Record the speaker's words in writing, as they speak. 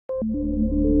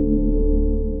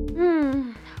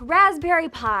Raspberry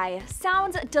Pi.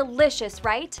 Sounds delicious,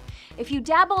 right? If you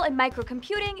dabble in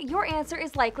microcomputing, your answer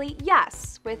is likely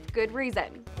yes, with good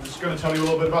reason. I'm just going to tell you a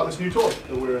little bit about this new toy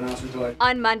that we're announcing today.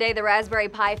 On Monday, the Raspberry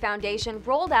Pi Foundation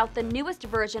rolled out the newest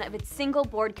version of its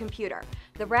single-board computer,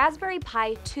 the Raspberry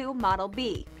Pi 2 Model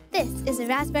B. This is a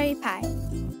Raspberry Pi.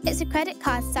 It's a credit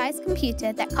card-sized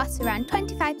computer that costs around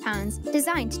 £25,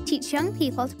 designed to teach young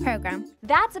people to program.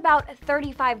 That's about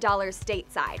 $35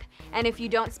 stateside. And if you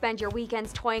don't spend your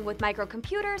weekends toying with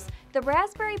microcomputers, the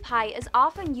Raspberry Pi is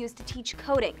often used to teach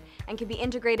coding and can be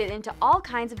integrated into all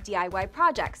kinds of DIY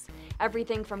projects.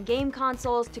 Everything from game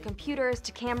consoles to computers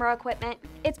to camera equipment.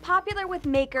 It's popular with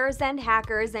makers and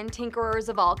hackers and tinkerers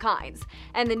of all kinds.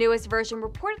 And the newest version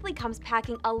reportedly comes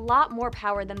packing a lot more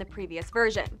power than the previous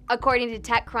version. According to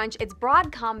TechCrunch, its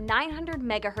Broadcom 900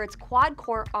 MHz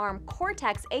quad-core ARM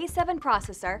Cortex-A7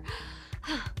 processor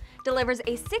delivers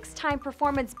a 6-time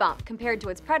performance bump compared to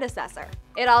its predecessor.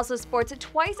 It also sports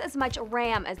twice as much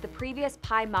RAM as the previous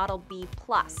Pi Model B+,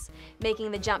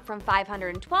 making the jump from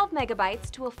 512 megabytes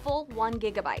to a full 1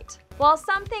 gigabyte. While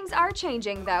some things are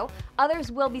changing, though,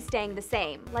 others will be staying the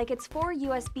same, like its 4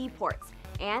 USB ports,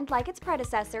 and like its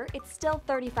predecessor, it's still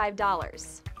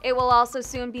 $35. It will also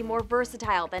soon be more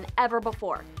versatile than ever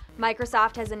before.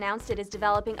 Microsoft has announced it is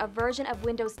developing a version of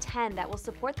Windows 10 that will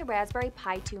support the Raspberry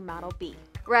Pi 2 Model B.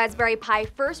 Raspberry Pi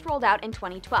first rolled out in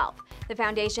 2012. The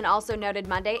Foundation also noted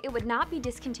Monday it would not be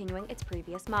discontinuing its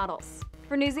previous models.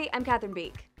 For Newsy, I'm Catherine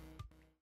Beek.